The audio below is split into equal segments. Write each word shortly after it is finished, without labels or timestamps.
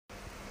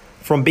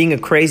From being a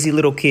crazy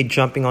little kid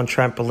jumping on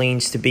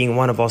trampolines to being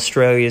one of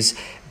Australia's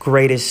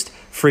greatest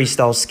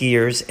freestyle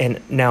skiers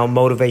and now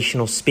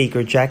motivational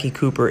speaker, Jackie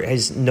Cooper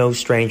is no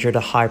stranger to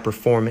high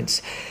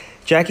performance.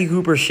 Jackie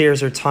Cooper shares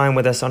her time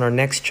with us on our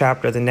next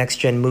chapter of the Next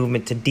Gen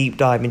Movement to deep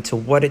dive into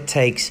what it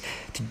takes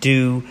to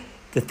do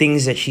the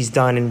things that she's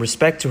done in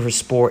respect to her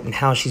sport and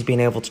how she's been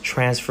able to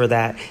transfer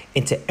that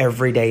into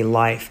everyday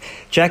life.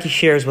 Jackie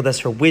shares with us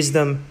her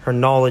wisdom, her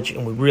knowledge,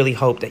 and we really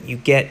hope that you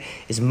get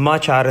as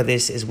much out of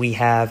this as we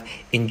have.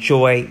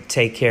 Enjoy.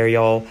 Take care,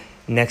 y'all.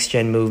 Next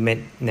Gen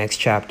Movement, next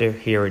chapter.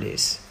 Here it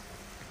is.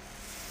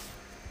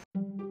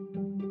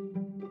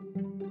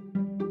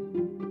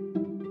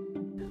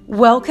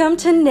 Welcome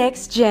to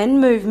Next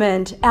Gen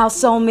Movement, our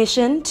sole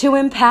mission to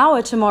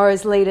empower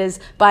tomorrow's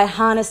leaders by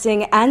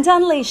harnessing and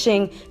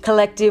unleashing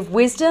collective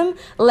wisdom,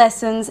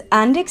 lessons,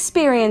 and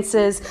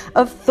experiences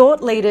of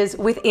thought leaders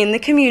within the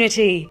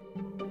community.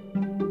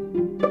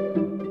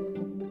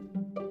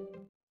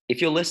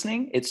 If you're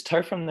listening, it's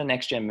To from the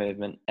Next Gen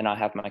Movement, and I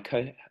have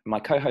my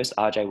co-host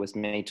RJ with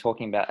me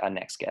talking about our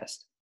next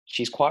guest.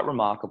 She's quite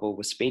remarkable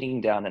with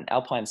speeding down an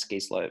alpine ski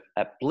slope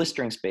at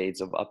blistering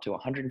speeds of up to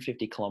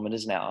 150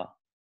 kilometers an hour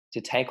to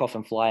take off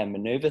and fly and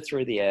maneuver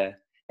through the air,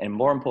 and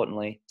more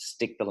importantly,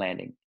 stick the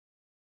landing.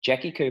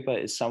 Jackie Cooper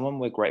is someone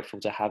we're grateful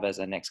to have as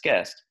our next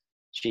guest.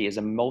 She is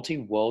a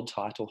multi-world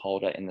title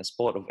holder in the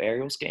sport of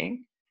aerial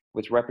skiing,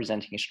 with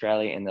representing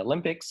Australia in the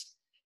Olympics.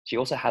 She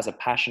also has a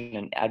passion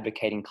in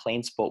advocating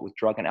clean sport with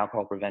drug and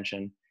alcohol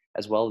prevention,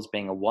 as well as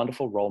being a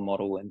wonderful role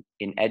model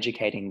in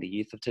educating the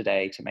youth of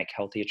today to make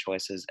healthier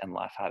choices and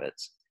life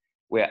habits.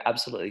 We're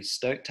absolutely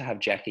stoked to have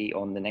Jackie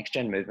on the Next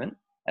Gen Movement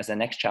as the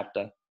next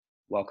chapter.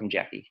 Welcome,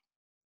 Jackie.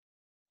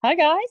 Hi,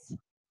 guys.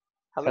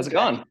 How's it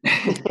going?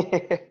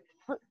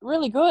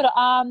 Really good.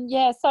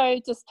 So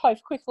just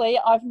quickly,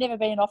 I've never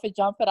been off a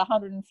jump at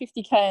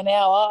 150k an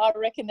hour. I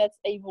reckon that's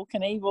Evel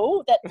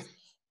Knievel. That's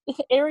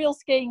aerial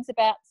skiing's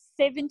about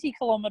 70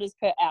 kilometers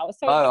per hour.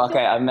 So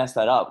okay, I messed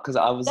that up because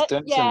I was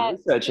doing some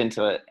research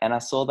into it, and I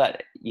saw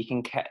that you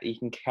can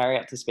carry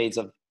up to speeds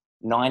of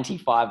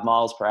 95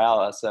 miles per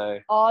hour. So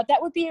that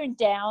would be in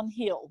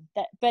downhill.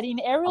 But in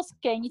aerial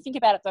skiing, you think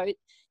about it though,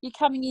 you're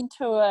coming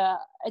into a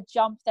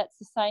jump that's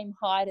the same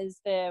height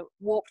as the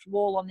warped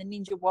wall on the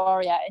Ninja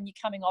Warrior, and you're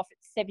coming off at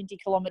 70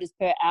 kilometers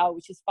per hour,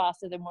 which is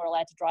faster than we're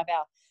allowed to drive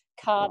our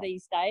car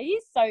these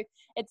days. So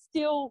it's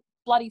still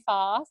bloody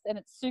fast and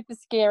it's super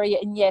scary.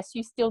 And yes,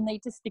 you still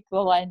need to stick the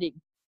landing.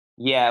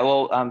 Yeah,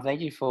 well, thank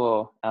you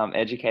for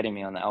educating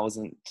me on that. I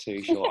wasn't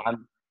too sure.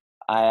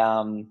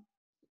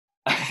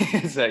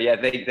 So yeah,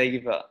 thank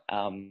you for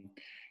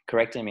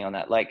correcting me on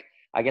that. Like,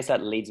 I guess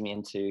that leads me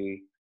into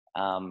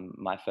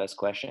my first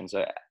question.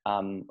 So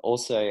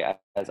also,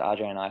 as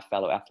RJ and I are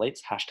fellow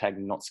athletes,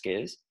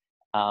 #NotSkiers,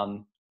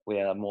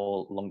 we are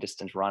more long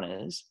distance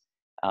runners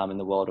in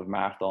the world of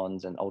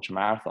marathons and ultra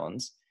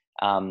marathons.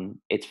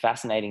 It's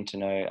fascinating to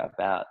know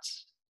about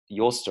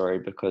your story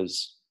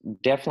because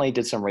definitely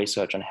did some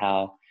research on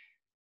how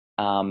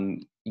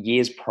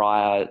years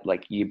prior,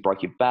 like you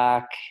broke your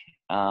back,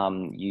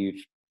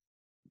 you've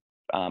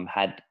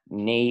had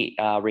knee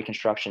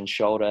reconstructions,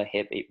 shoulder,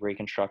 hip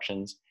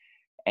reconstructions,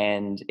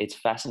 and it's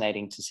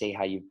fascinating to see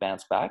how you've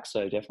bounced back.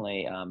 So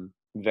definitely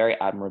very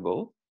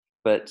admirable.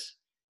 But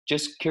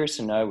just curious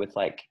to know, with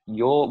like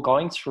you're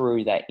going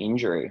through that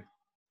injury,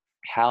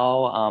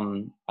 how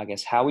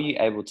how were you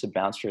able to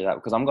bounce through that?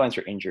 Because I'm going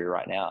through injury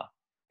right now,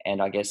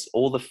 and I guess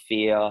all the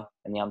fear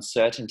and the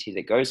uncertainty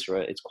that goes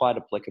through it, it's quite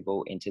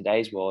applicable in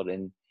today's world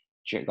and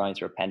going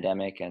through a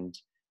pandemic and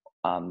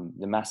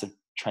the massive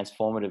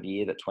transformative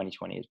year that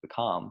 2020 has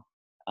become.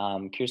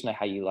 Curious to know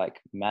how you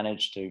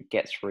managed to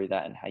get through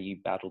that and how you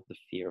battled the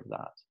fear of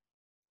that.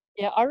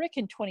 Yeah, I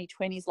reckon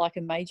 2020 is like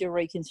a major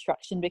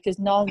reconstruction because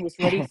no one was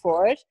ready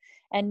for it.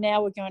 And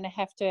now we're going to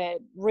have to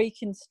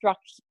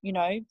reconstruct,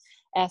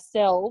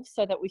 ourselves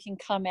so that we can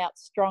come out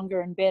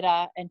stronger and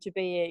better and to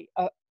be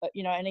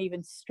an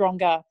even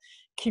stronger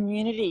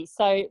community.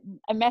 So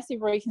a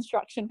massive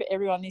reconstruction for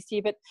everyone this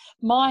year. But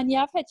mine,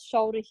 I've had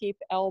shoulder, hip,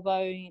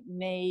 elbow,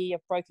 knee,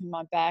 I've broken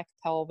my back,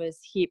 pelvis,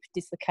 hip,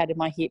 dislocated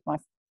my hip,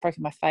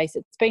 broken my face.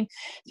 It's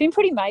been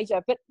pretty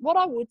major. But what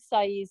I would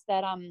say is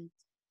that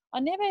I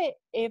never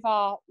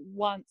ever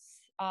once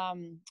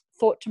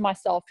thought to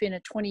myself in a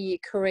 20-year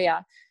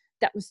career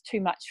that was too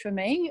much for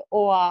me,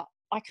 or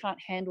I can't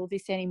handle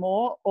this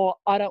anymore, or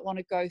I don't want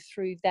to go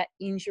through that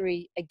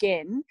injury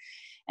again.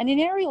 And in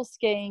aerial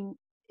skiing,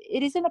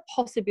 it isn't a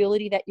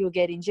possibility that you'll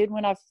get injured.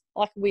 When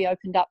we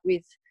opened up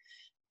with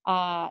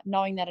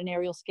knowing that an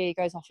aerial skier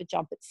goes off a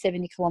jump at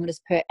 70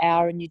 kilometers per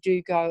hour and you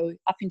do go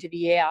up into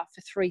the air for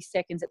 3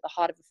 seconds at the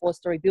height of a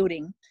 4-story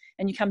building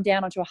and you come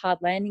down onto a hard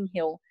landing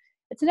hill,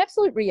 it's an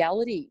absolute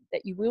reality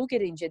that you will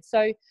get injured.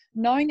 So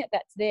knowing that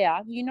that's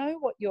there, you know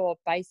what you're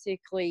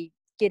basically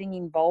getting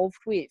involved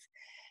with.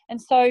 And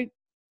so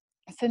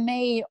for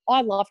me,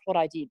 I loved what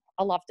I did.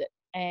 I loved it.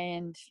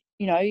 And,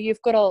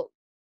 you've got to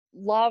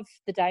love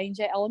the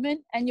danger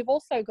element and you've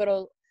also got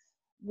to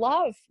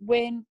love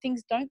when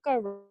things don't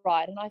go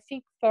right. And I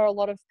think for a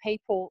lot of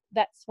people,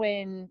 that's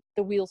when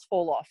the wheels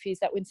fall off, is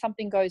that when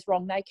something goes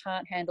wrong, they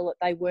can't handle it.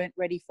 They weren't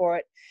ready for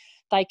it.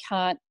 They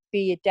can't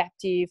be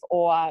adaptive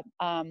or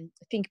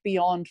think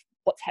beyond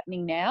what's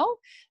happening now.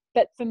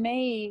 But for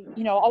me,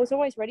 you know, I was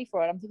always ready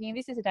for it. I'm thinking,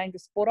 this is a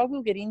dangerous sport. I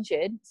will get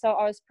injured. So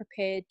I was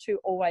prepared to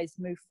always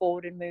move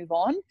forward and move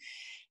on.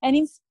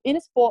 And in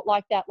a sport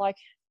like that, like,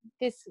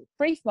 there's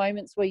brief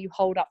moments where you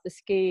hold up the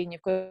ski and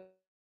you've got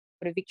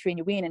a victory and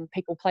you win and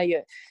people play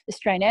your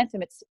Australian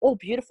anthem. It's all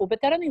beautiful,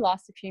 but that only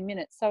lasts a few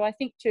minutes. So I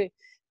think to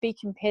be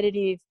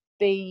competitive,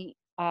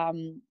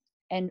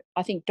 and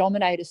I think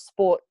dominate a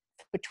sport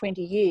for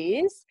 20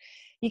 years,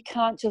 you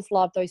can't just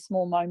love those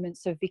small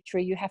moments of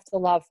victory. You have to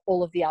love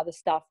all of the other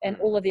stuff, and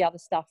all of the other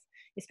stuff,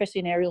 especially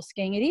in aerial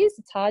skiing. It's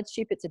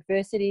hardship, it's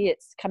adversity,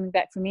 it's coming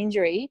back from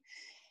injury.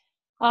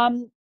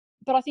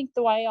 But I think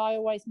the way I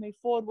always moved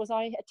forward was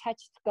I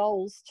attached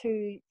goals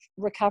to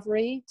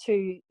recovery,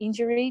 to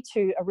injury,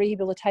 to a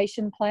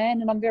rehabilitation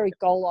plan, and I'm very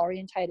goal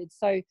orientated.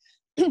 So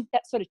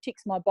that sort of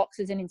ticks my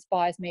boxes and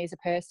inspires me as a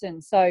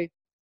person. So I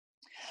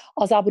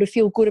was able to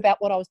feel good about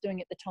what I was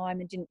doing at the time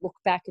and didn't look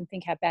back and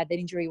think how bad that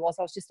injury was.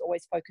 I was just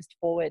always focused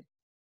forward.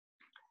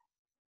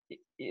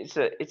 It's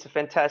a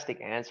fantastic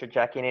answer,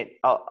 Jackie, and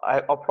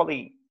I'll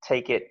probably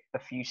take it a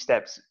few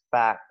steps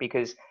back,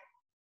 because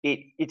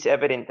it's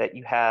evident that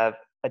you have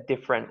a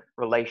different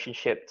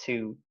relationship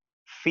to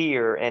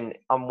fear, and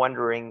I'm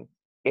wondering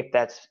if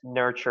that's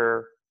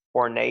nurture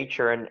or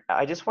nature. And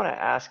I just want to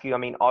ask you, I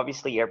mean,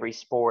 obviously every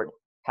sport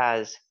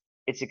has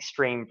its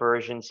extreme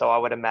version, so I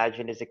would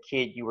imagine as a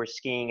kid you were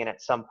skiing and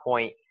at some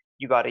point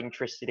you got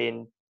interested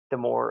in the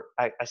more,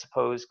 I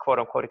suppose, quote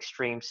unquote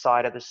extreme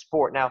side of the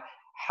sport. Now,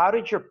 how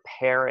did your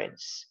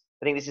parents,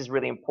 I think this is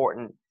really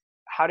important,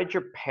 how did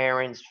your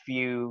parents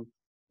view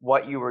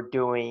what you were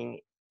doing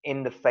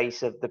in the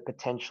face of the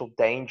potential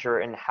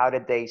danger, and how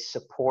did they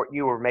support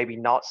you or maybe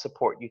not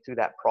support you through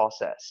that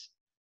process?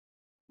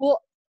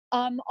 Well,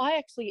 I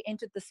actually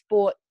entered the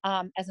sport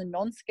as a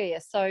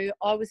non-skier. So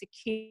I was a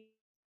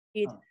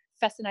kid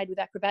fascinated with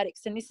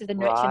acrobatics, and this is the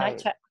nurture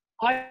nature.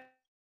 I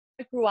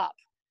grew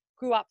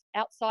up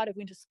outside of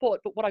winter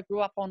sport, but what I grew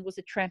up on was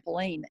a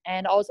trampoline,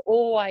 and I was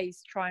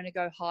always trying to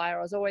go higher.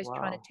 I was always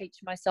trying to teach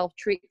myself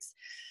tricks.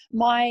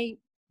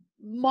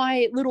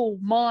 My little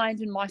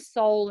mind and my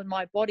soul and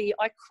my body,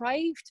 I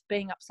craved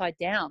being upside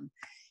down,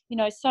 you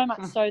know, so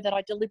much so that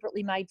I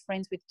deliberately made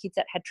friends with kids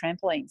that had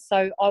trampolines.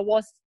 So I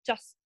was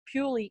just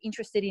purely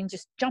interested in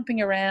just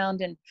jumping around,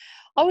 and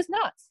I was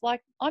nuts.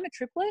 Like, I'm a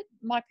triplet.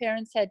 My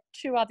parents had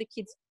 2 other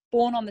kids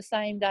born on the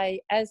same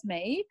day as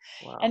me.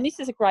 Wow. And this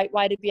is a great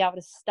way to be able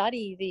to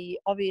study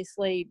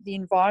obviously the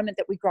environment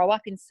that we grow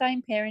up in.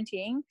 Same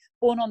parenting,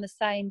 born on the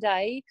same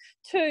day.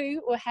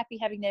 2 were happy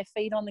having their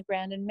feet on the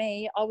ground, and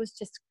me, I was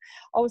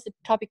the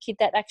type of kid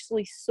that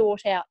actually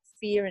sought out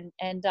fear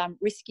and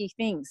risky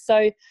things.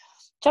 So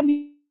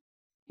jumping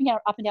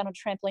up and down on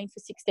a trampoline for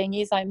 16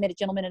 years. I met a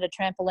gentleman at a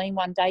trampoline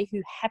one day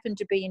who happened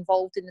to be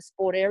involved in the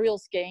sport aerial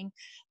skiing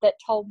that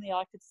told me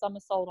I could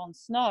somersault on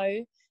snow.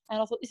 And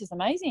I thought, this is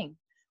amazing.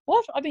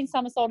 What? I've been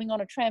somersaulting on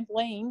a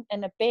trampoline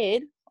and a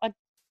bed. I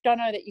don't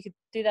know that you could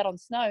do that on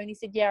snow. And he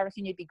said, yeah, I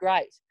reckon you'd be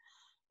great.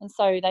 And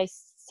so they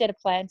set a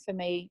plan for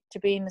me to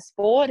be in the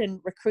sport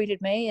and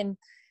recruited me. And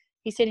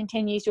he said, in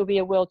 10 years, you'll be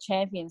a world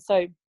champion.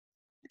 So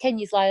 10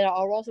 years later,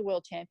 I was a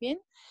world champion.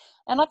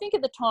 And I think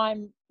at the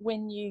time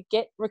when you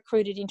get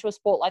recruited into a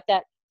sport like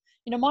that,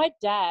 you know, my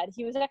dad,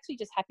 he was actually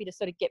just happy to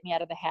sort of get me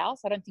out of the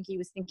house. I don't think he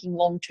was thinking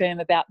long-term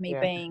about me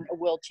being a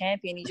world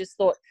champion. He just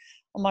thought,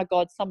 oh my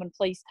God, someone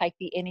please take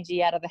the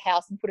energy out of the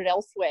house and put it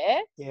elsewhere.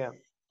 Yeah.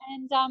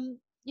 And,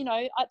 you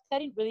know, they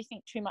didn't really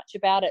think too much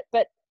about it.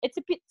 But it's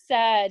a bit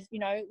sad, you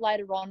know,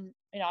 later on,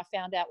 you know, I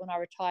found out when I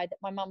retired that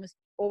my mum was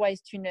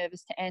always too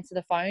nervous to answer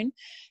the phone.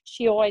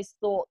 She always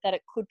thought that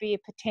it could be a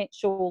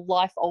potential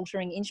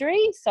life-altering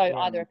injury, so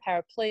either a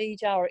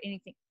paraplegia or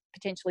anything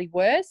potentially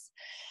worse.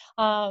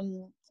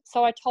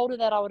 So I told her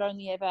that I would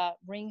only ever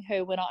ring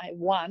her when I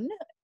won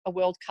a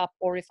World Cup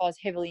or if I was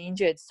heavily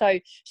injured. So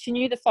she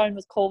knew the phone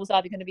call was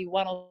either going to be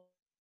one or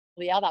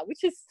the other,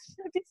 which is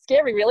a bit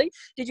scary, really.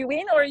 Did you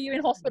win or are you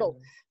in hospital?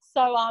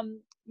 So,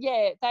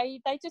 yeah, they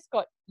just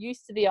got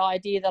used to the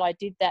idea that I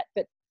did that.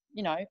 But,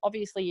 you know,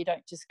 obviously you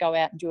don't just go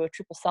out and do a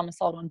triple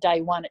somersault on day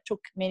one. It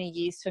took many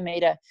years for me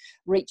to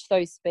reach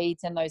those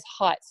speeds and those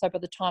heights. So by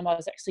the time I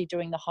was actually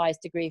doing the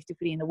highest degree of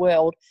difficulty in the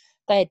world,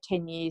 they had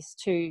 10 years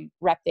to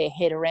wrap their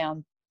head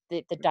around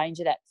the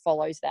danger that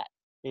follows that.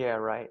 Yeah,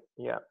 right.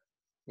 Yeah.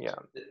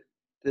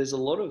 There's a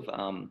lot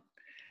of,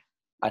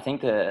 I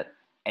think an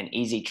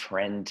easy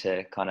trend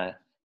to kind of,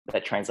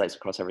 that translates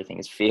across everything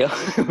is fear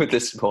with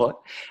this sport.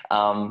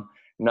 Not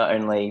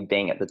only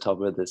being at the top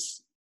of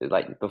this,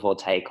 like before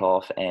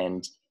takeoff,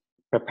 and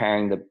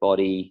preparing the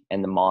body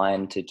and the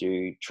mind to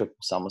do triple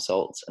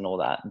somersaults and all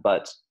that.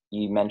 But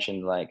you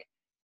mentioned like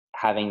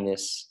having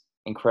this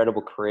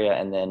incredible career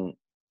and then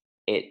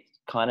it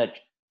kind of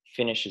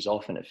finishes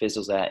off and it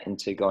fizzles out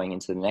into going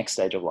into the next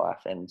stage of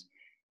life. And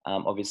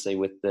obviously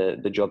with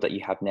the job that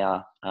you have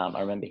now, I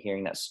remember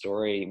hearing that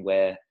story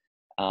where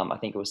I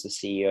think it was the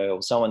CEO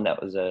or someone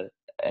that was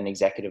an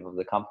executive of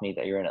the company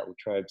that you're in at La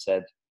Trobe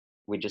said,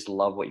 we just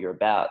love what you're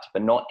about,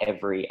 but not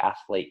every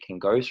athlete can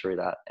go through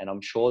that. And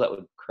I'm sure that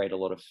would create a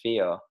lot of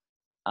fear.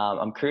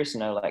 I'm curious to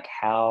know like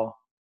how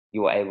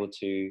you were able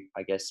to,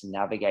 I guess,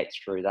 navigate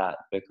through that,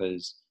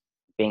 because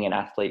being an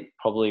athlete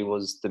probably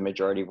was the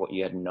majority of what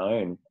you had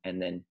known,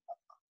 and then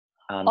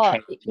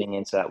transitioning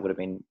into that would have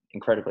been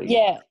incredibly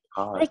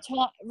hard.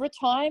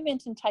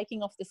 Retirement and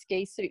taking off the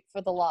ski suit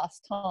for the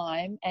last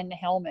time and the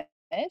helmet,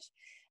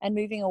 and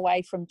moving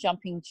away from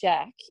jumping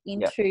jack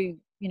into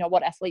you know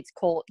what athletes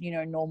call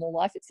normal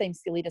life. It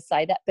seems silly to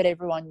say that, but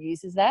everyone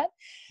uses that.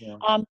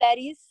 That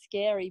is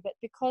scary, but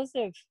because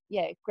of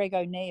Greg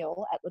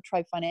O'Neill at La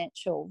Trobe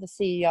Financial, the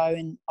CEO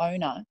and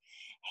owner,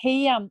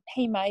 he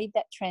made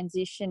that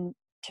transition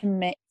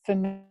for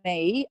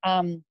me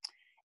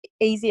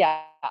easier.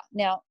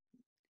 Now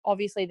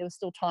obviously there were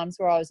still times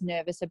where I was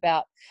nervous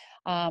about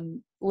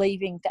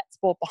leaving that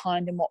sport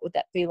behind and what would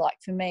that be like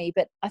for me.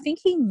 But I think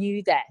he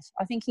knew that.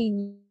 I think he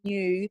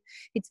knew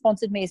he'd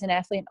sponsored me as an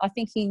athlete. I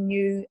think he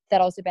knew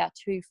that I was about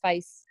to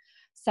face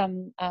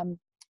some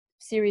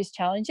serious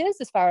challenges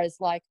as far as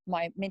like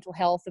my mental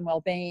health and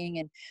well-being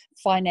and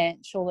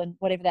financial and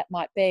whatever that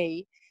might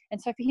be.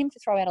 And so for him to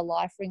throw out a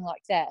life ring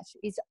like that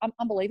is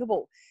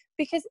unbelievable,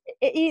 because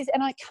it is.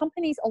 And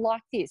companies are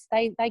like this.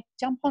 They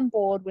jump on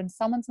board when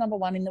someone's number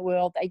one in the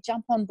world. They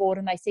jump on board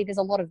and they see there's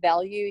a lot of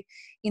value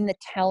in the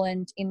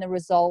talent, in the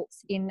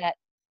results, in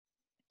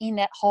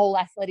that whole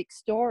athletic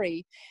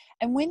story.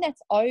 And when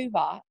that's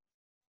over,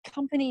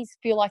 companies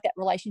feel like that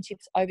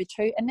relationship's over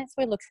too. And that's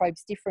where La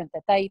Trobe's different,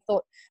 that they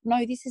thought,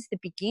 no, this is the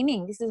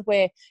beginning. This is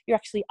where you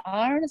actually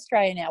are in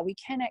Australia now. We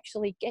can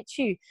actually get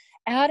you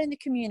out in the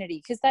community,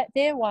 because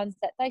they're ones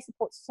that they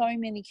support so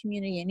many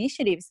community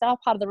initiatives. They're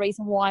part of the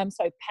reason why I'm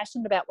so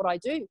passionate about what I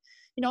do.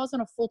 I was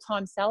on a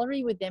full-time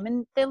salary with them,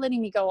 and they're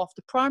letting me go off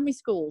to primary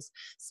schools,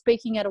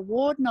 speaking at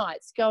award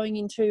nights, going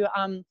into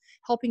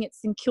helping at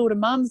St Kilda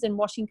mums and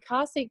washing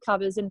car seat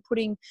covers and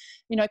putting,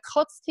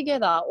 cots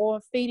together,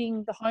 or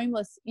feeding the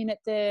homeless in at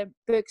the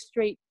Burke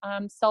Street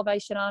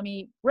Salvation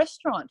Army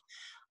restaurant.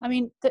 I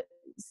mean,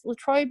 La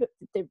Trobe,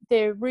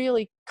 they're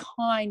really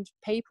kind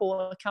people,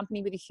 a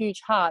company with a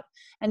huge heart,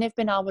 and they've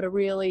been able to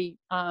really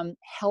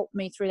help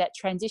me through that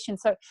transition.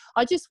 So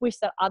I just wish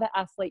that other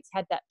athletes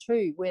had that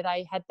too, where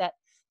they had that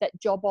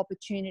job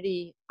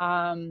opportunity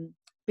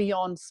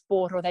beyond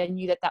sport, or they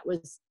knew that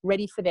was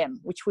ready for them,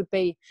 which would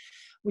be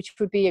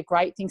a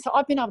great thing. So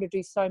I've been able to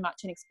do so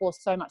much and explore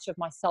so much of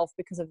myself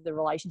because of the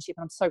relationship,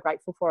 and I'm so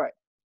grateful for it.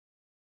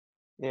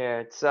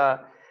 Yeah,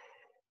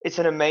 it's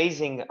an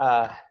amazing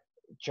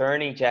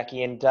journey,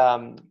 Jackie, and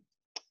there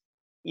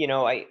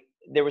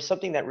was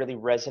something that really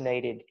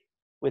resonated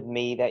with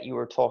me that you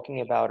were talking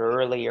about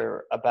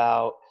earlier,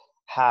 about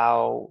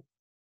how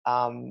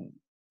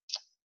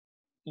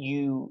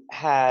you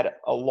had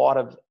a lot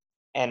of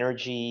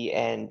energy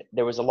and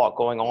there was a lot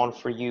going on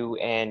for you,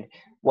 and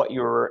what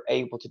you were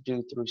able to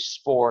do through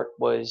sport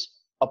was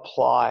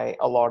apply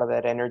a lot of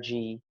that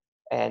energy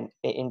and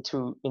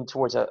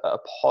towards a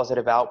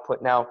positive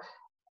output. Now,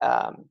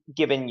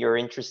 given your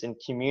interest in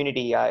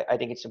community, I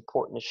think it's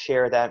important to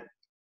share that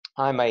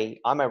I'm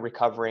a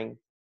recovering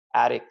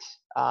addict,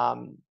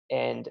 and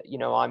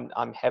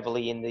I'm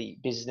heavily in the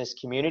business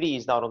community.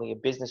 He's not only a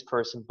business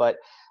person, but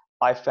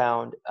I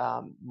found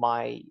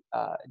my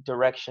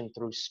direction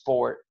through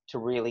sport to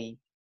really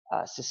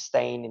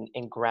sustain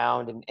and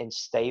ground and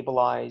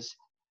stabilize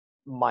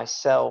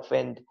myself.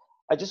 And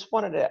I just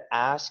wanted to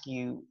ask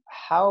you,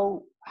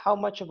 how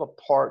much of a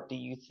part do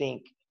you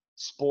think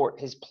sport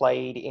has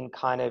played in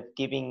kind of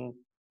giving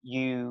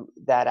you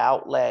that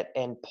outlet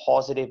and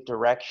positive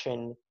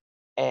direction?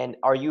 And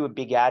are you a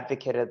big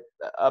advocate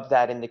of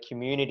that in the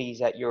communities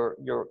that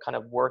you're kind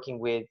of working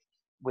with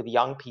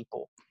young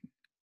people?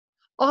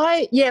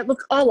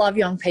 Look, I love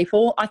young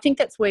people. I think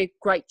that's where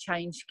great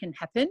change can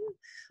happen.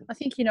 I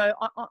think,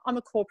 I'm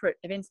a corporate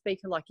event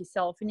speaker like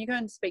yourself, and you go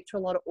and speak to a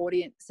lot of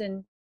audience,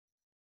 and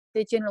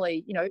they're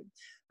generally,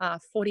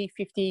 40,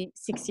 50,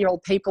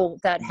 60-year-old people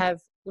that have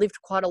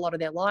lived quite a lot of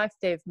their life.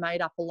 They've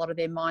made up a lot of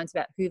their minds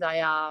about who they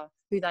are,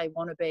 who they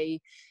want to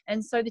be.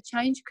 And so the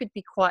change could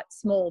be quite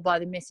small by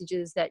the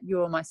messages that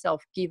you or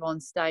myself give on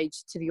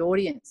stage to the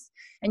audience.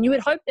 And you would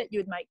hope that you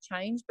would make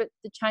change, but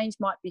the change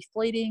might be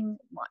fleeting,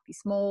 might be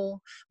small,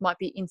 might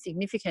be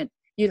insignificant.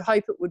 You'd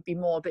hope it would be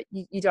more, but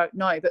you don't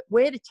know. But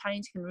where the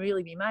change can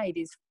really be made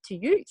is to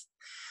youth.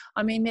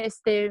 I mean,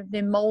 they're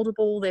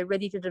moldable, they're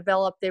ready to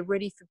develop, they're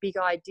ready for big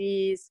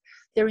ideas,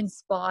 they're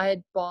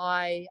inspired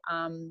by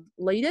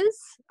leaders.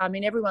 I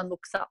mean, everyone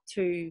looks up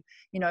to,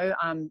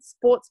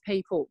 sports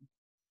people.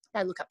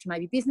 They look up to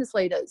maybe business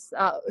leaders,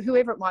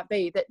 whoever it might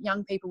be, that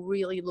young people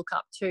really look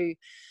up to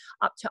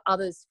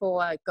others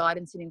for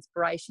guidance and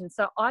inspiration.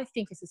 So I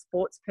think as a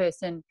sports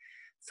person,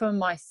 for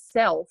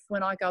myself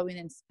when I go in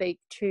and speak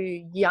to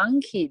young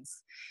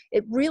kids,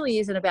 it really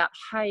isn't about,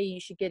 hey, you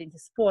should get into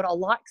sport. I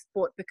like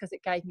sport because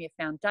it gave me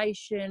a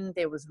foundation.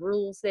 There was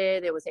rules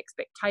there was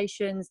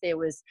expectations, there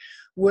was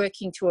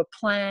working to a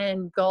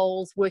plan,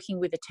 goals, working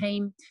with a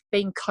team,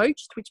 being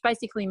coached, which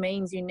basically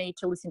means you need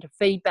to listen to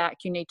feedback,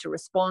 you need to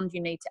respond,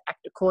 you need to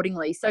act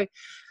accordingly. So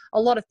a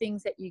lot of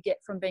things that you get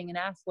from being an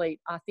athlete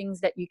are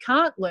things that you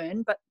can't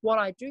learn. But what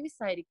I do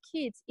say to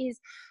kids is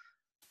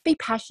be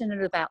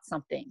passionate about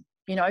something.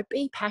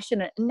 Be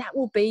passionate, and that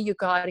will be your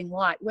guiding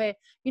light, where,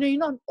 you're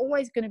not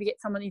always going to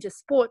get someone into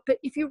sport, but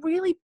if you're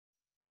really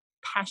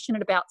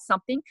passionate about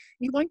something,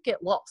 you won't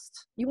get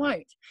lost. You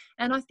won't.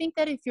 And I think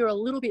that if you're a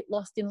little bit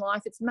lost in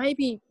life, it's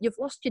maybe you've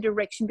lost your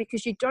direction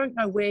because you don't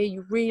know where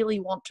you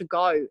really want to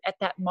go at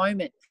that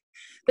moment.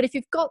 But if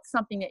you've got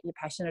something that you're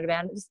passionate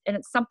about, and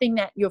it's something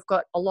that you've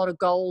got a lot of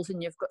goals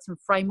and you've got some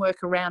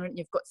framework around it, and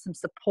you've got some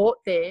support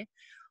there,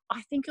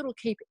 I think it'll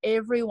keep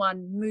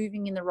everyone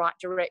moving in the right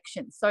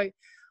direction. So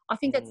I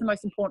think that's the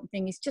most important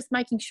thing, is just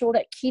making sure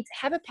that kids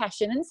have a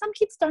passion. And some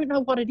kids don't know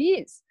what it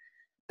is,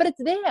 but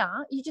it's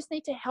there. You just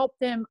need to help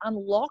them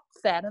unlock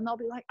that, and they'll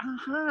be like,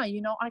 aha,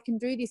 I can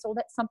do this, or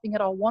that's something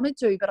that I want to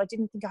do, but I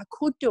didn't think I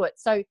could do it.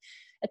 So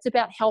it's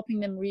about helping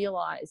them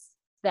realize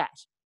that.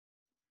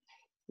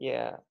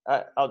 Yeah,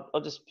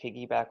 I'll just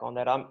piggyback on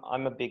that.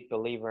 I'm a big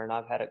believer, and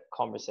I've had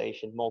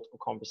multiple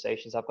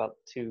conversations. I've got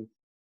two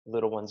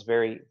little ones,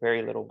 very,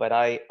 very little, but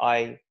I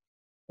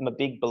am a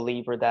big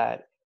believer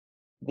that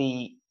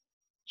the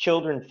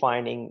children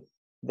finding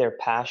their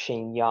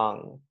passion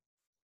young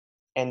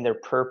and their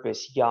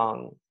purpose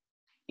young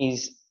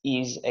is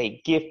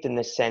a gift, in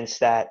the sense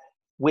that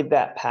with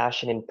that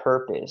passion and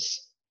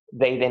purpose,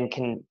 they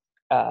can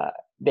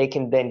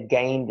then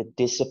gain the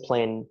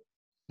discipline,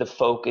 the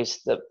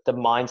focus, the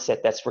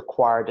mindset that's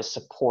required to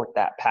support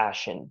that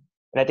passion.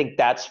 And I think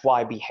that's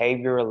why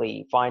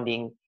behaviorally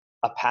finding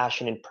a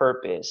passion and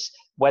purpose,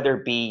 whether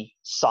it be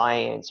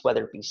science,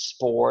 whether it be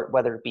sport,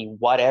 whether it be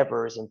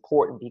whatever, is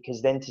important,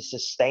 because then to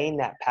sustain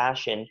that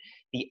passion,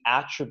 the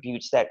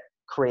attributes that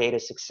create a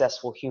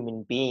successful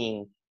human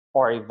being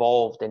are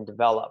evolved and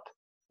developed,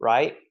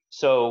 right?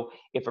 So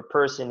if a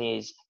person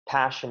is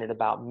passionate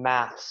about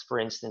maths, for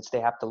instance,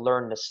 they have to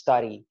learn to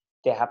study,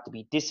 they have to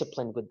be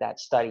disciplined with that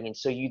study. And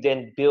so you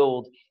then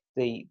build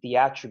the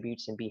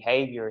attributes and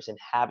behaviors and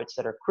habits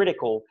that are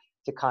critical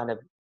to kind of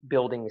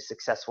building a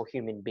successful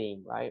human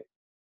being, right?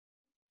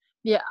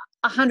 Yeah,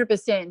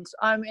 100%.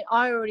 I mean,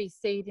 I already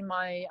see it in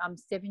my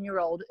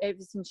 7-year-old. Ever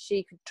since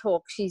she could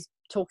talk, she's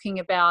talking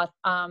about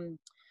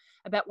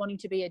wanting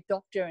to be a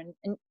doctor,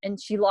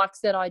 and she likes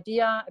that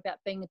idea about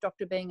being a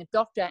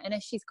doctor. And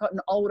as she's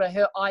gotten older,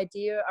 her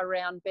idea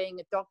around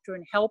being a doctor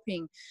and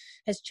helping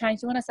has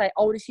changed. And when I say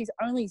older, she's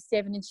only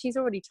 7, and she's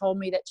already told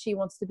me that she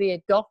wants to be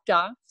a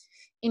doctor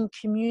in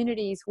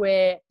communities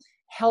where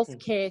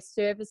healthcare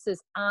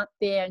services aren't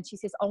there. And she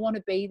says, I want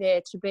to be there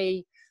to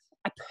be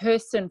a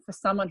person for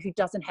someone who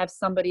doesn't have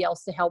somebody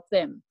else to help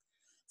them.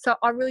 So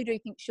I really do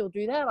think she'll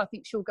do that. I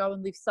think she'll go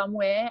and live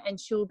somewhere, and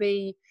she'll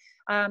be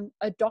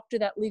a doctor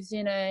that lives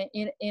in a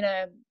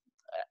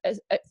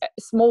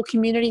small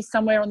community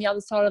somewhere on the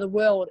other side of the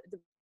world,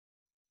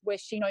 where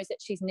she knows that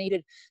she's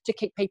needed to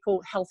keep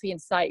people healthy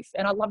and safe.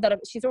 And I love that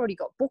she's already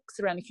got books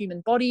around the human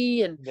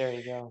body, and there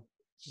you go.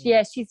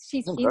 Yeah, she's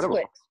into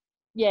it.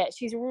 Yeah,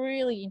 she's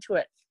really into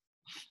it.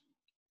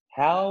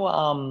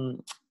 How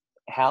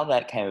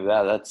that came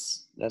about,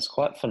 that's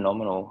quite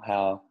phenomenal,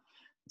 how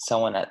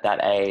someone at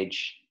that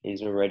age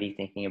is already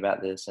thinking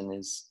about this and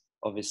is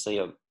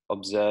obviously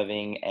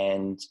observing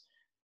and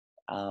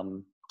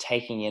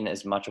taking in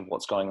as much of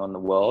what's going on in the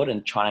world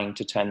and trying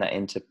to turn that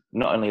into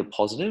not only a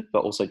positive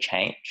but also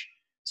change.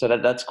 So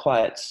that's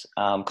quite,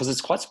 because it's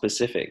quite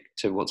specific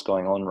to what's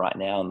going on right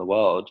now in the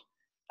world.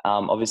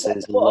 Obviously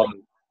there's a lot of...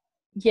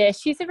 Yeah,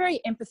 she's a very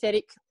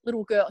empathetic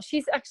little girl.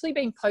 She's actually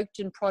been poked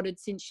and prodded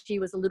since she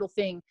was a little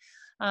thing.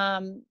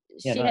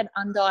 She had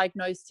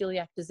undiagnosed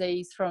celiac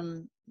disease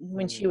from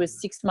when she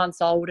was 6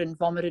 months old and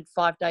vomited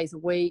 5 days a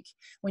week.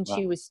 When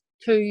she was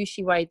 2,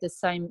 she weighed the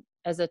same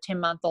as a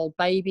 10-month-old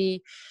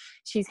baby.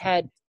 She's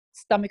had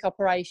stomach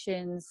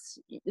operations.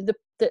 The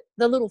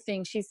little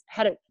thing, she's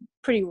had it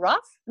pretty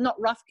rough. Not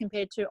rough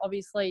compared to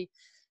obviously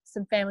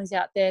some families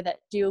out there that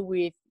deal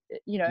with,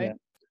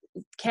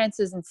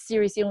 cancers and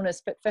serious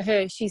illness. But for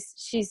her,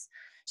 she's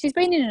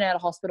been in and out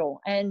of hospital,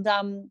 and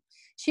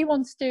she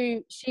wants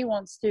to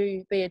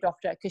be a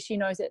doctor because she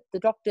knows that the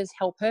doctors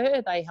help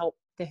her. They help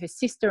her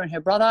sister and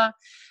her brother,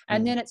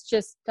 and then it's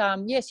just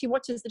she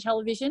watches the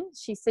television.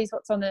 She sees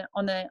what's on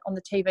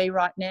the TV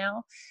right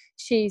now.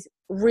 She's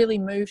really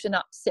moved and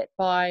upset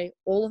by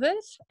all of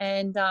it,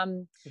 and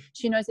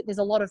she knows that there's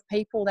a lot of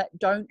people that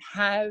don't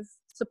have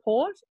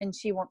support, and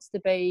she wants to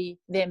be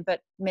them,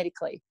 but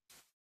medically.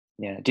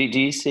 Yeah. Do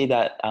you see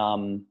that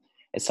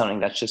it's something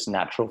that's just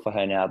natural for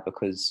her now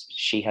because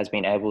she has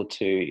been able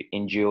to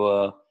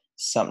endure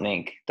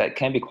something that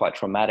can be quite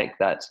traumatic,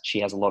 that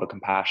she has a lot of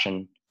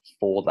compassion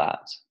for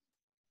that?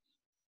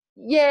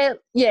 Yeah,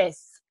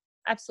 yes,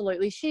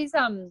 absolutely. She's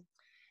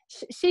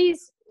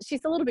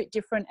she's a little bit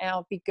different,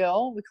 our big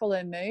girl. We call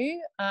her Moo.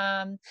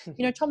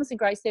 You know, Thomas and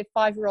Grace, they're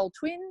 5-year-old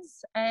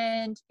twins,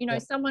 and, you know,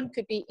 someone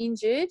could be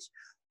injured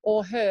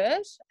or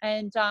hurt,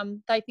 and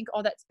they think,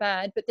 oh, that's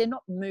bad, but they're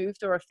not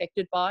moved or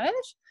affected by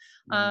it.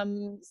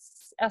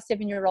 Our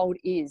 7-year-old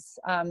is.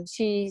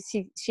 She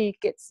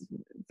gets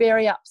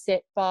very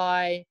upset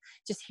by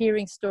just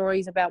hearing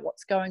stories about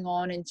what's going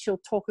on, and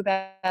she'll talk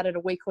about it a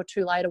week or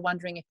two later,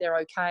 wondering if they're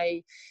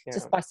okay,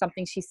 just by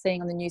something she's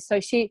seeing on the news. So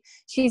she's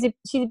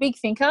a big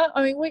thinker.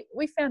 I mean,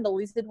 we found a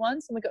lizard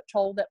once, and we got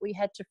told that we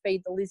had to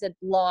feed the lizard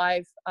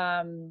live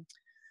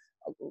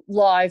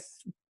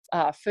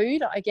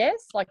food, I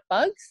guess, like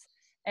bugs.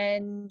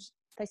 And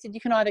they said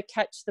you can either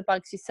catch the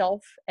bugs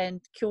yourself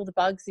and kill the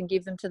bugs and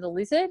give them to the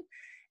lizard.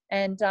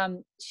 And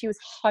she was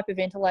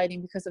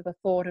hyperventilating because of the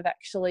thought of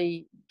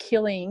actually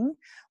killing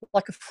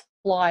like a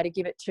fly to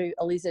give it to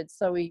a lizard.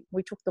 So we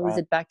took the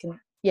lizard back, and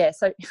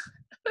so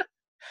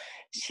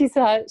she's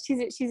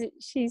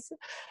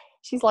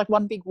like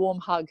one big warm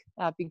hug,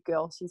 our big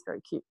girl. She's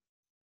very cute.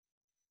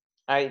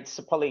 It's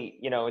probably,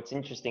 you know, it's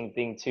interesting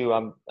thing too.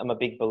 I'm a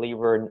big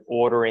believer in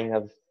ordering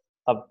of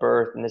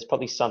birth, and there's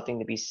probably something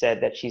to be said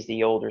that she's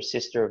the older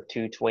sister of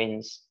 2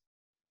 twins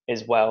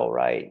as well,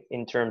 right?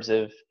 In terms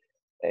of,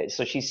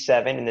 so she's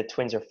 7 and the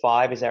twins are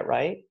 5. Is that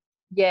right?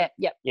 Yeah.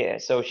 Yep. Yeah.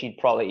 So she'd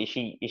probably, is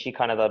she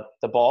kind of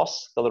the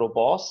boss, the little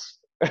boss,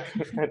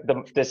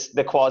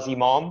 the quasi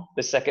mom,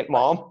 the second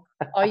mom?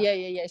 Oh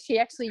yeah. She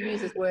actually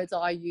uses words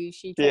I use.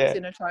 She talks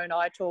in a tone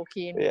I talk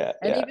in. Yeah.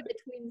 And even the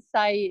twins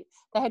say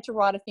they had to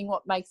write a thing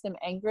what makes them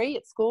angry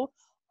at school.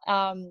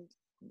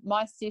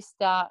 My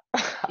sister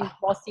is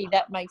bossy.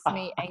 That makes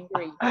me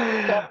angry.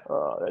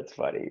 Oh, that's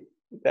funny.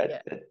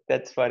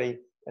 That's funny.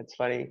 That's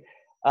funny.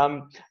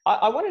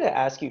 I wanted to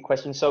ask you a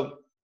question. So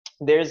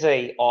there's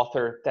a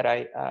author that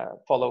I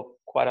follow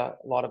quite a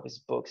lot of his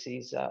books.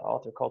 He's an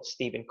author called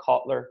Steven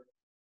Kotler,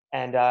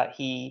 and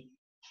he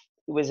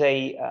was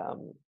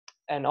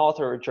an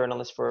author or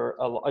journalist for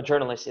a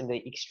journalist in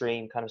the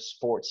extreme kind of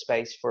sports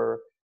space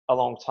for a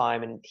long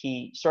time, and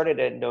he started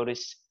to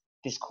notice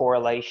this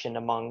correlation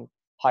among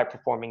high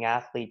performing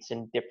athletes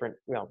in different,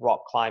 you know,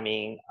 rock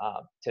climbing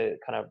to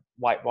kind of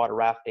whitewater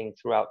rafting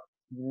throughout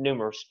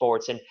numerous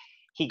sports. And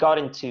he got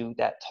into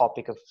that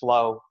topic of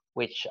flow,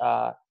 which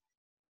Mihai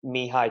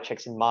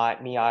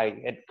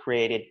Csikszentmihalyi had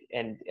created,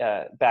 and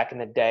back in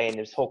the day, and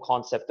this whole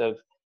concept of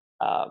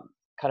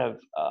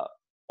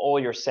all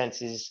your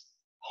senses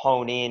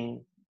hone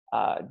in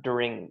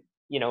during,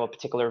 you know, a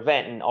particular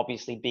event. And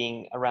obviously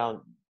being around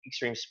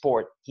extreme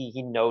sport,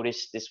 he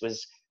noticed this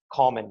was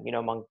common, you know,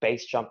 among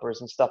base jumpers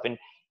and stuff. And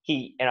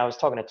I was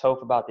talking to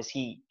Toph about this,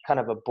 he kind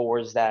of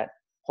abhors that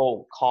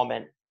whole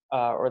comment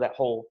or that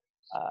whole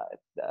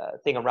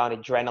thing around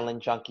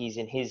adrenaline junkies.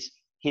 In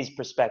his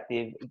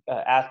perspective,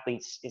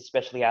 athletes,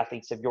 especially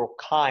athletes of your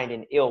kind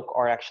and ilk,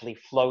 are actually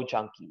flow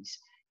junkies.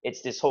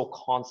 It's this whole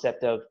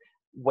concept of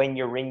when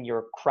you're in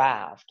your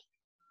craft,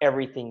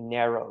 everything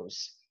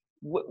narrows.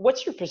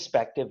 What's your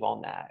perspective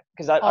on that?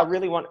 Because I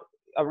really like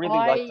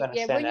to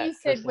understand that. When you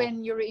said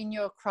when you're in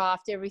your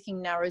craft,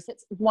 everything narrows,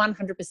 it's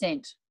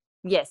 100%.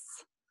 Yes.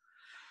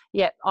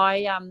 Yeah,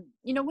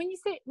 you know, when you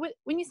see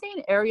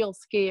an aerial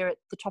skier at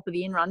the top of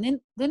the in-run, then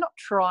they're not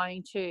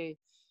trying to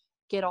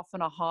get off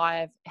on a high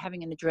of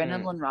having an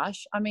adrenaline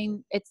rush. I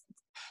mean,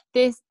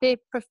 they're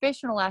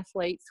professional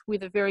athletes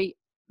with a very,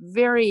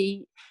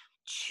 very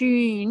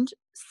tuned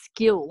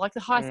skill, like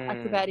the highest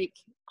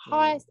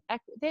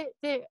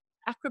they're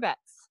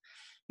acrobats,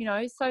 you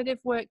know, so they've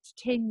worked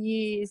 10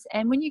 years,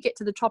 and when you get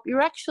to the top, you're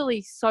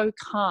actually so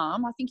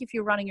calm. I think if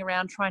you're running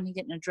around trying to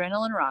get an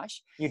adrenaline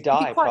rush, you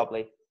die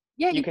probably.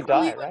 Yeah, you could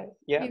die, right?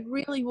 Yeah, you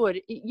really would.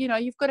 You know,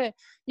 you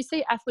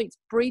see athletes'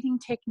 breathing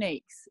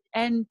techniques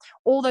and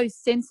all those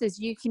senses.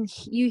 You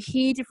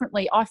hear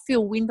differently. I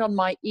feel wind on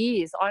my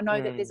ears. I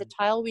know that there's a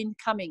tailwind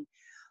coming.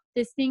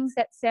 There's things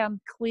that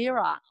sound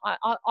clearer.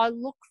 I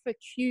look for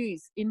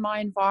cues in my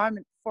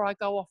environment before I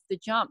go off the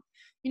jump.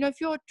 You know, if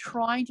you're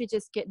trying to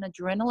just get an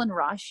adrenaline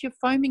rush, you're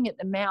foaming at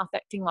the mouth,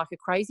 acting like a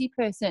crazy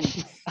person.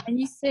 And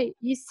you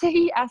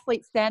see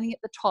athletes standing at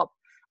the top,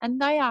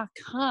 and they are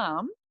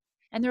calm,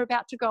 and they're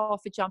about to go off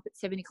a jump at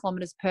 70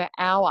 kilometers per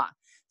hour.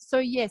 So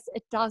yes,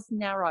 it does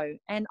narrow.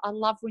 And I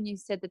love when you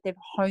said that they've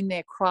honed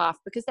their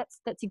craft, because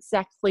that's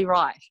exactly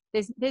right.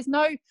 There's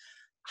no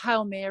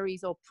Hail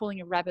Marys or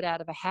pulling a rabbit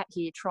out of a hat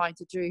here trying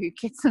to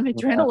get some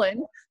adrenaline.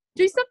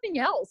 Do something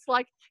else.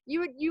 Like you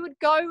would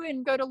go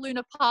to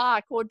Luna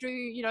Park, or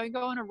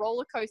go on a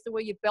roller coaster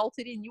where you belt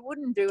it in. You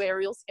wouldn't do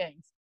aerial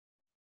skiing.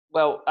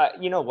 Well,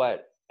 you know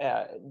what?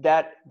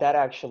 That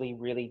actually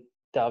really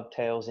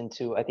dovetails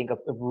into, I think, a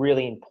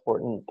really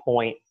important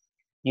point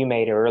you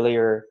made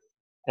earlier.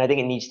 And I think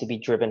it needs to be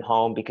driven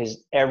home,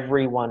 because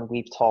everyone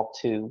we've talked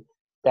to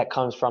that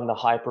comes from the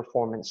high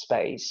performance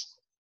space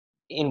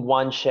in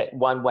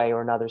one way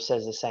or another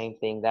says the same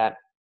thing, that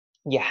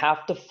you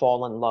have to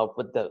fall in love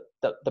with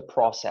the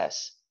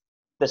process,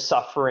 the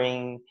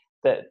suffering,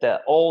 the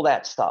all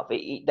that stuff.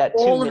 That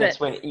two All of minutes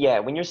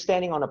it. when you're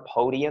standing on a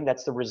podium,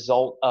 that's the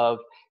result of,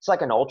 it's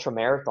like an ultra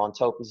marathon,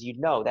 Topaz. You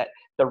know that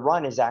the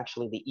run is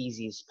actually the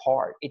easiest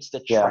part. It's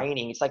the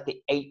training. It's like the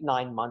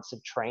 8-9 months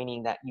of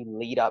training that you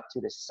lead up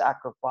to, the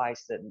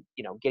sacrifice, the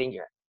getting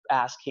your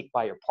ass kicked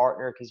by your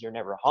partner because you're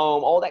never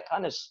home, all that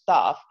kind of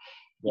stuff.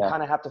 You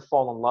kind of have to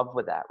fall in love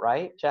with that,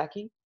 right,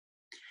 Jackie?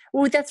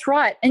 Well, that's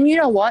right. And you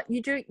know what?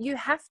 You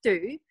have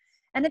to.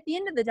 And at the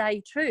end of the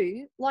day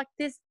too, like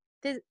there's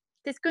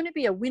going to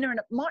be a winner, and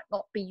it might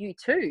not be you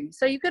too.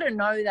 So you've got to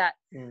know that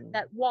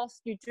that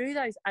whilst you do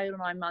those 8 or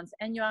 9 months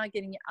and you are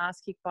getting your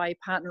ass kicked by your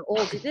partner,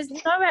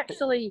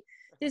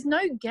 there's no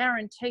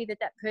guarantee that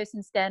that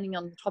person standing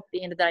on the top at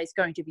the end of the day is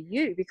going to be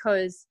you,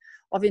 because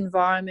of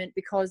environment,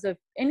 because of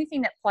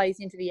anything that plays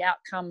into the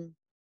outcome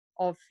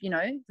of,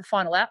 the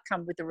final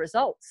outcome with the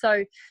result.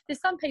 So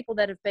there's some people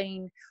that have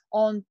been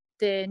on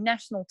their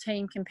national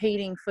team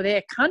competing for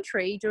their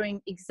country,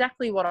 doing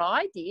exactly what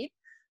I did,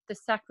 the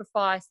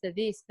sacrifice, the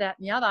this, that,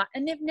 and the other,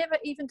 and they've never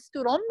even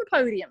stood on the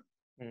podium.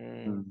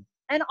 And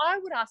I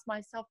would ask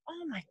myself,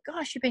 oh my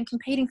gosh, you've been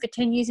competing for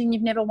 10 years and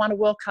you've never won a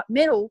World Cup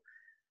medal.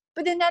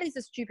 But then that is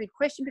a stupid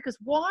question, because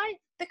why?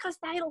 Because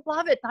they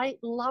love it. They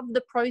love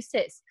the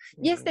process.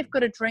 Yes, they've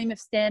got a dream of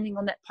standing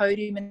on that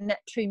podium, and that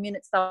 2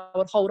 minutes they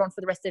would hold on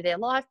for the rest of their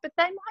life, but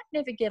they might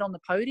never get on the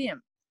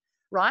podium,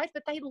 right?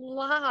 But they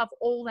love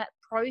all that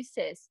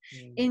process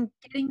in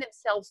getting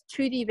themselves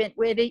to the event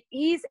where there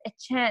is a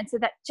chance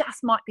that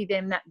just might be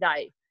them that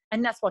day.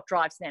 And that's what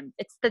drives them.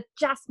 It's the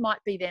just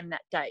might be them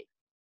that day.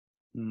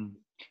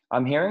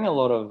 I'm hearing a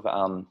lot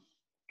of,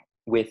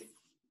 with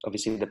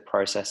obviously the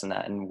process and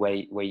that, and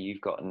where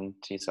you've gotten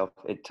to yourself,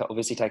 it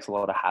obviously takes a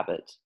lot of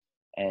habit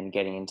and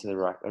getting into the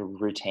right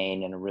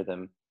routine and a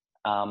rhythm.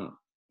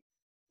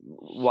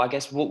 Well, I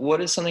guess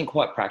what is something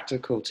quite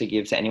practical to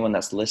give to anyone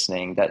that's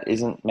listening that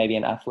isn't maybe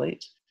an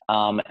athlete,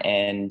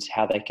 and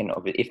how they can,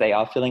 if they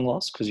are feeling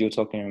lost, because you're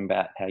talking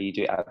about how you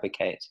do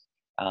advocate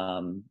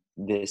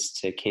this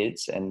to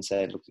kids and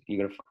say, look,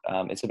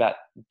 it's about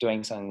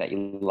doing something that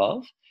you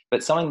love,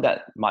 but something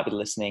that might be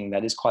listening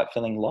that is quite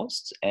feeling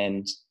lost,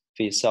 and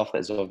for yourself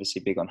that's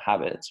obviously big on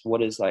habits,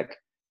 what is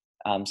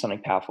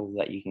something powerful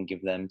that you can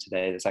give them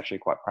today that's actually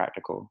quite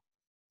practical?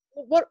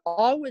 What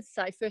I would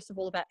say, first of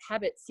all, about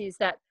habits is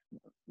that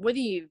whether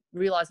you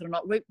realise it or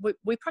not,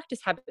 we practice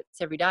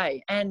habits every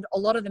day, and a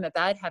lot of them are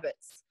bad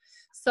habits.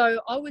 So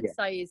I would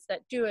say is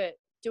that do a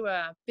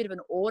bit of an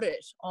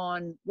audit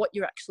on what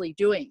you're actually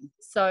doing.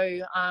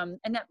 So,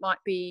 and that might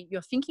be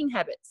your thinking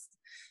habits.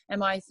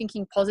 Am I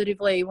thinking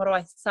positively? What do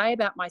I say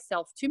about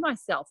myself to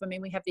myself? I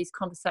mean, we have these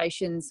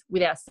conversations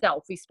with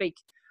ourselves. We speak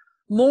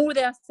more with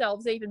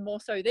ourselves, even more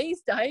so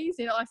these days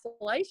in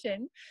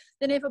isolation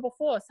than ever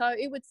before. So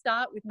it would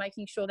start with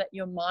making sure that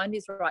your mind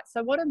is right.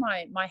 So what are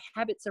my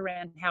habits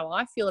around how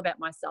I feel about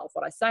myself,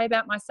 what I say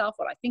about myself,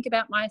 what I think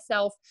about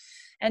myself?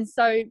 And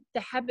so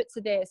the habits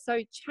are there. So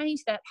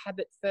change that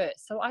habit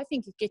first. So I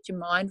think get your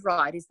mind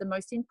right is the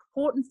most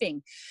important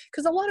thing,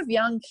 because a lot of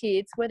young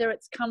kids, whether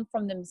it's come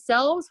from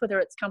themselves, whether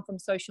it's come from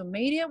social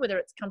media, whether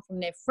it's come from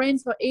their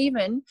friends, or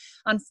even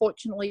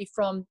unfortunately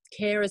from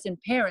carers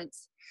and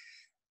parents,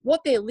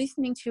 what they're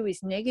listening to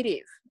is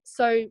negative.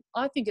 So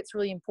I think it's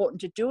really important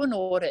to do an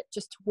audit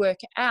just to work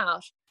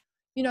out,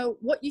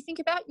 what you think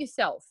about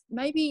yourself.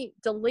 Maybe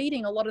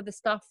deleting a lot of the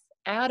stuff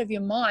out of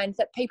your mind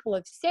that people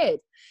have said,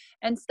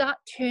 and start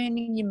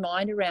turning your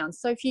mind around.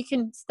 So if you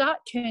can start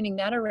turning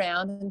that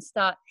around and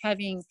start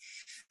having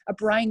a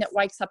brain that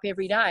wakes up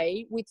every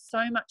day with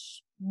so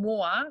much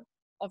more,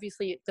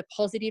 obviously the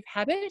positive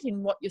habit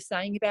in what you're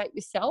saying about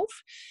yourself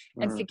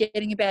and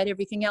forgetting about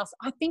everything else,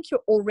 I think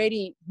you're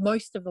already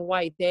most of the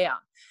way there.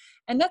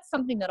 And that's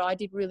something that I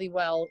did really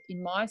well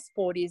in my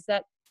sport, is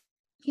that,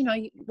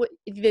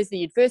 there's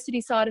the adversity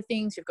side of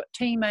things, you've got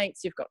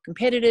teammates, you've got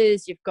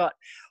competitors, you've got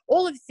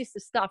all of this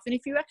stuff. And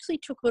if you actually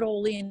took it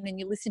all in and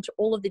you listen to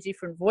all of the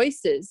different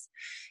voices,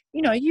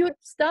 you would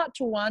start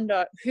to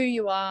wonder who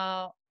you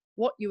are,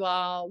 what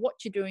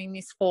you're doing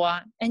this for.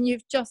 And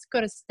you've just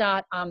got to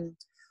start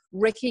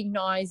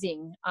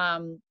recognizing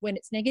when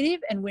it's negative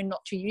and when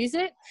not to use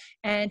it,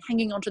 and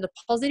hanging on to the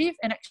positive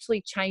and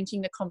actually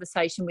changing the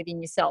conversation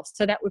within yourself.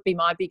 So that would be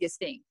my biggest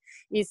thing,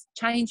 is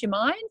change your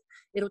mind.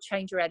 It'll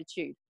change your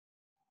attitude.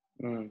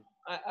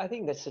 I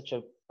think that's such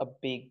a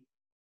big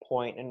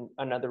point, and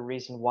another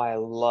reason why I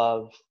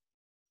love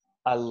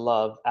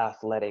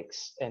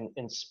athletics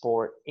and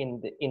sport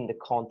in the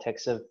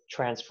context of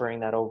transferring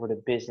that over to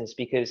business,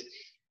 because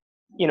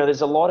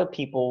there's a lot of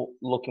people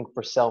looking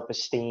for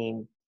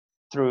self-esteem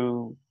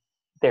through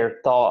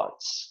their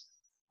thoughts,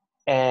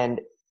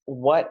 and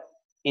what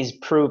is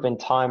proven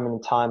time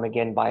and time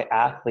again by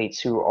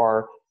athletes who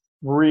are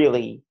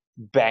really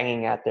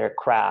banging at their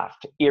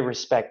craft,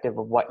 irrespective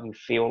of what you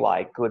feel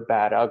like, good,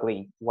 bad,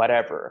 ugly,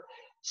 whatever.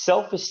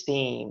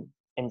 Self-esteem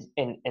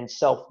and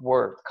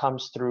self-worth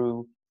comes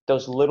through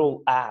those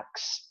little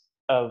acts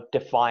of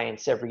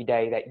defiance every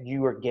day that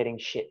you are getting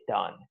shit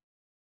done.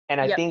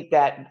 And I think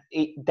that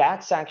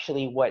that's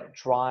actually what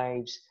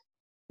drives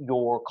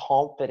your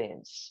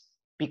confidence,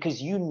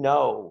 because you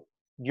know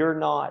you're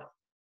not,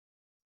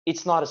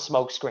 it's not a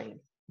smoke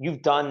screen.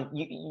 You've done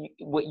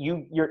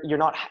you're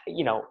not,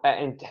 you know,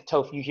 and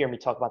Toph, you hear me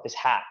talk about this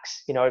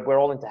hacks, you know, we're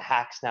all into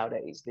hacks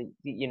nowadays,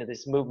 you know,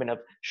 this movement of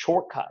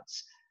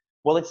shortcuts.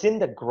 Well, it's in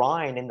the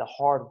grind and the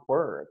hard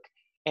work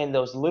and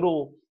those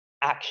little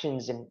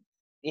actions and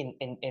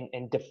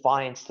in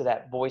defiance to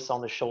that voice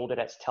on the shoulder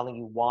that's telling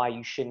you why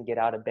you shouldn't get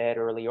out of bed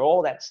early, or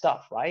all that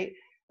stuff, right?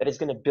 That is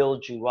going to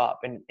build you up.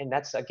 And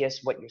that's, I guess,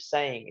 what you're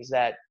saying is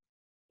that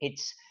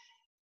it's,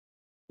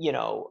 you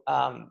know,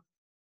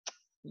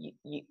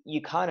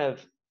 you kind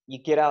of, you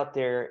get out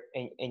there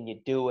and you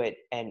do it,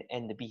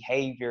 and the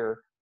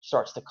behavior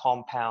starts to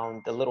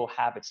compound, the little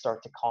habits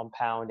start to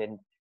compound,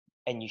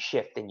 and you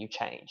shift and you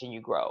change and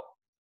you grow.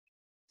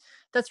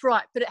 That's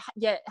right, but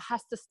it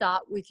has to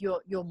start with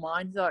your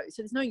mind though.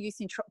 So there's no use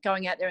in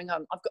going out there and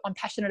going, I'm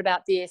passionate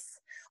about this,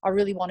 I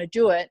really want to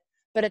do it.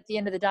 But at the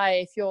end of the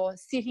day, if you're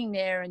sitting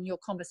there and your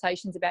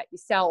conversations about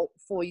yourself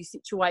or your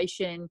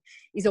situation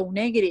is all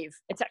negative,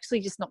 it's actually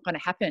just not going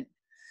to happen.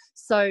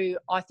 So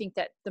I think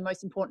that the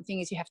most important thing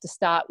is you have to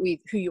start with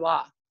who you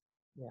are.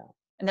 Yeah.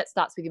 And that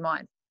starts with your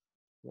mind.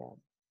 Yeah.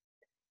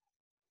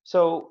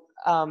 So,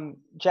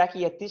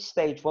 Jackie, at this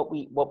stage, what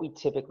we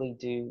typically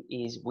do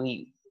is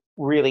we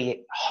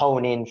really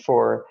hone in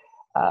for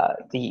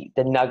the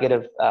nugget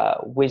of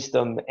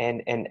wisdom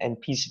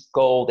and piece of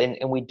gold,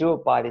 and we do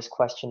it by this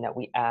question that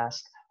we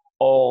ask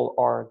all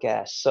our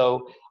guests.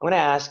 So I'm going to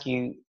ask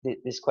you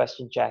this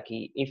question,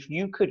 Jackie. If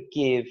you could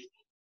give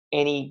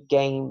any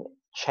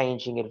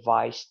game-changing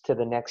advice to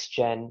the next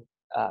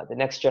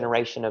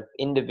generation of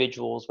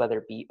individuals, whether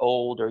it be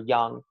old or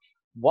young,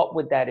 what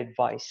would that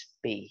advice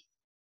be?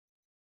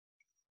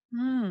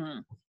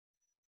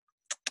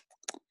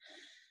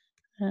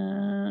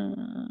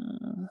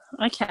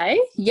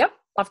 Okay. Yep,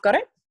 I've got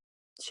it.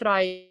 Should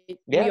I?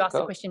 Yeah, you ask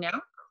the question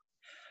now?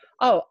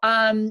 Oh,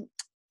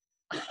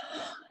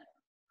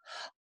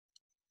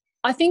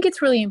 I think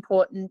it's really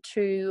important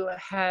to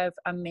have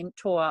a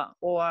mentor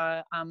or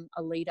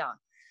a leader.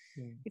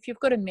 If you've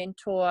got a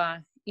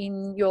mentor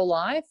in your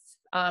life,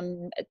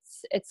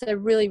 it's a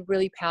really,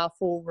 really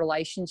powerful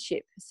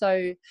relationship.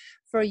 So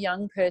for a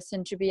young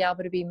person to be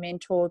able to be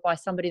mentored by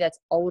somebody that's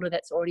older,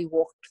 that's already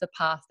walked the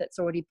path, that's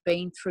already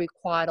been through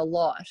quite a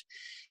lot,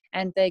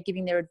 and they're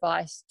giving their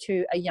advice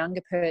to a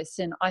younger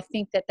person, I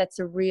think that that's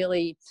a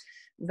really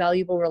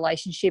valuable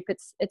relationship.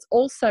 It's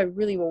also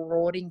really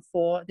rewarding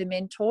for the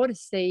mentor to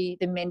see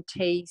the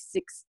mentee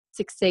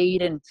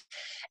succeed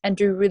and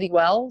do really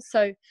well.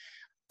 So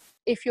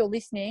if you're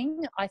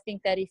listening, I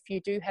think that if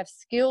you do have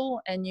skill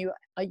and you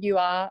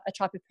are a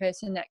type of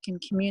person that can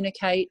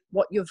communicate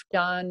what you've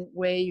done,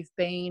 where you've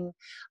been,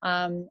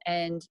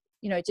 and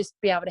you know, just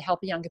be able to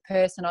help a younger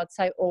person, I'd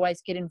say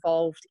always get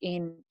involved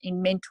in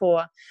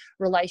mentor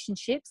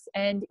relationships.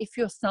 And if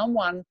you're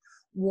someone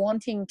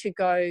wanting to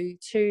go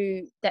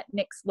to that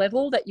next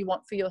level that you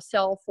want for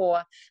yourself,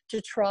 or to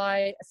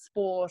try a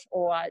sport,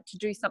 or to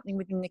do something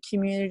within the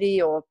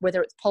community, or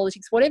whether it's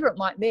politics, whatever it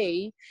might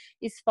be,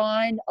 is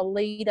find a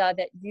leader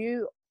that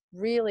you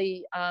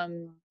really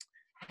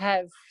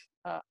have,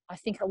 I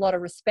think, a lot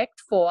of respect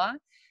for,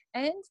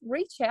 and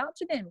reach out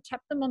to them,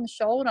 tap them on the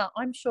shoulder.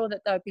 I'm sure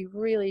that they'd be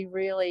really,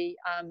 really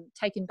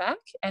taken back,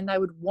 and they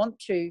would want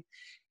to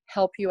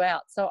help you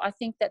out. So I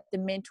think that the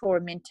mentor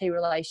and mentee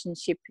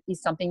relationship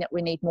is something that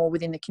we need more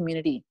within the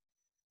community.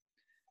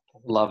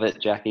 Love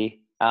it,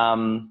 Jackie.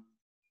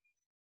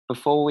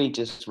 Before we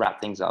just wrap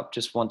things up,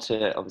 just want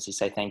to obviously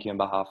say thank you on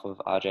behalf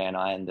of RJ and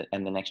I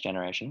and the next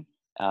generation,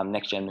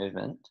 next gen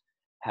movement,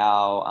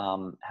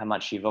 how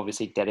much you've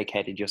obviously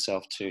dedicated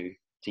yourself to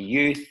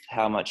youth,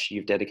 how much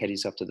you've dedicated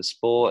yourself to the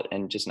sport,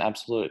 and just an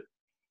absolute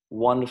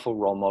wonderful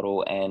role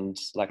model. And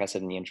like I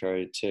said in the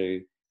intro,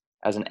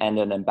 as an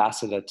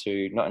ambassador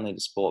to not only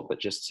the sport, but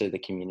just to the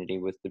community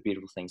with the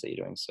beautiful things that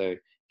you're doing. So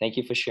thank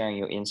you for sharing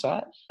your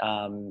insight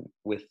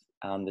with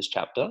this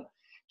chapter.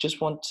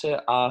 Just want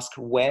to ask,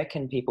 where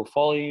can people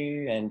follow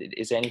you? And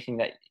is there anything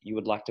that you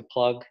would like to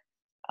plug?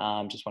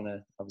 Just want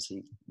to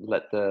obviously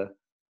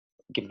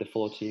give the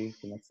floor to you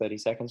for the next 30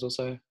 seconds or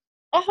so.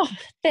 Oh,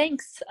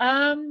 thanks.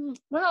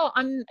 Well,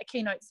 I'm a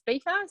keynote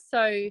speaker.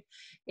 So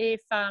if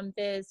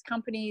there's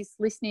companies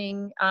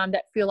listening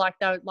that feel like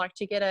they would like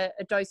to get a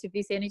dose of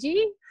this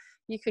energy,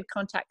 you could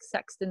contact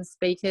Saxton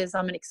Speakers.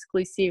 I'm an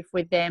exclusive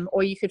with them.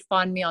 Or you could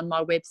find me on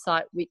my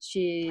website, which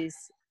is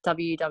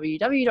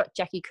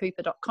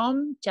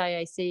www.jackiecooper.com,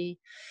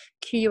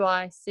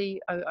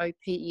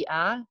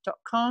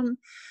 JACQUICOOPER.com.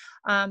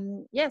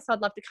 Yes,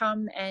 I'd love to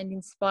come and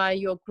inspire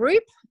your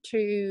group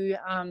to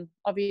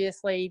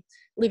obviously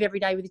live every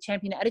day with a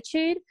champion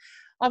attitude.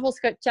 I've also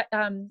got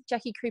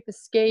Jackie Cooper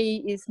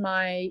Ski is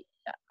my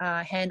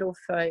handle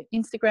for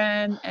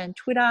Instagram and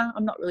Twitter.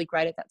 I'm not really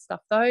great at that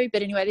stuff though,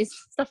 but anyway, this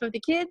stuff of the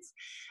kids.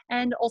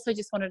 And also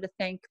just wanted to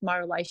thank my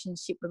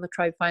relationship with La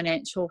Trobe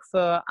Financial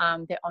for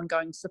their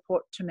ongoing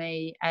support to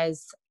me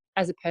as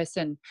a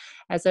person,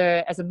 as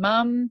a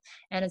mum,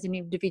 and as an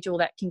individual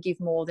that can give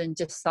more than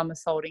just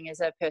somersaulting, as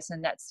a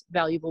person that's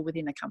valuable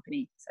within the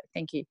company. So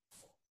thank you.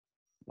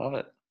 Love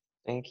it.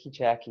 Thank you,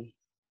 Jackie.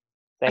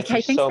 Thank Okay,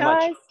 you thanks, so much.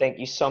 guys. Thank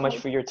you so much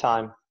for your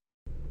time.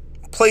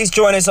 Please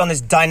join us on this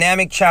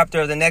dynamic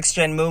chapter of the Next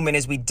Gen movement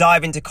as we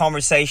dive into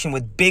conversation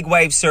with big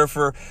wave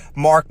surfer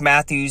Mark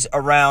Matthews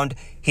around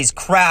his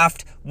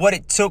craft, what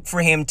it took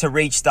for him to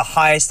reach the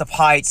highest of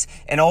heights,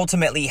 and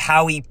ultimately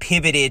how he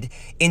pivoted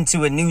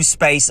into a new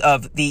space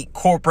of the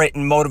corporate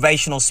and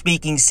motivational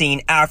speaking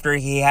scene after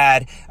he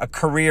had a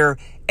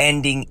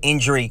career-ending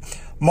injury.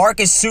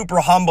 Mark is super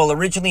humble.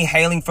 Originally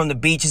hailing from the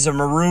beaches of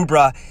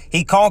Maroubra,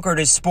 he conquered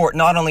his sport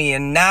not only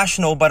in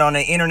national but on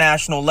an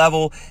international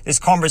level. This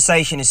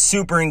conversation is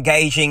super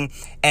engaging,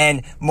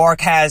 and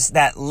Mark has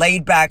that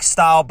laid-back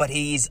style, but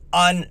he's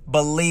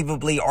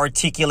unbelievably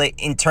articulate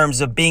in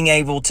terms of being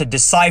able to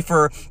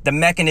decipher the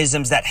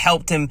mechanisms that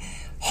helped him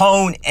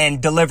hone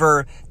and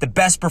deliver the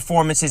best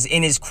performances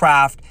in his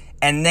craft,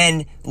 and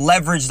then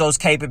leverage those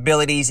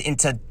capabilities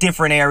into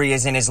different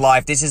areas in his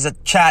life. This is a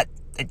chat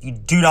that you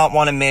do not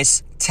want to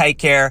miss. Take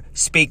care.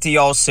 Speak to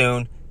y'all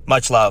soon.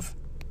 Much love.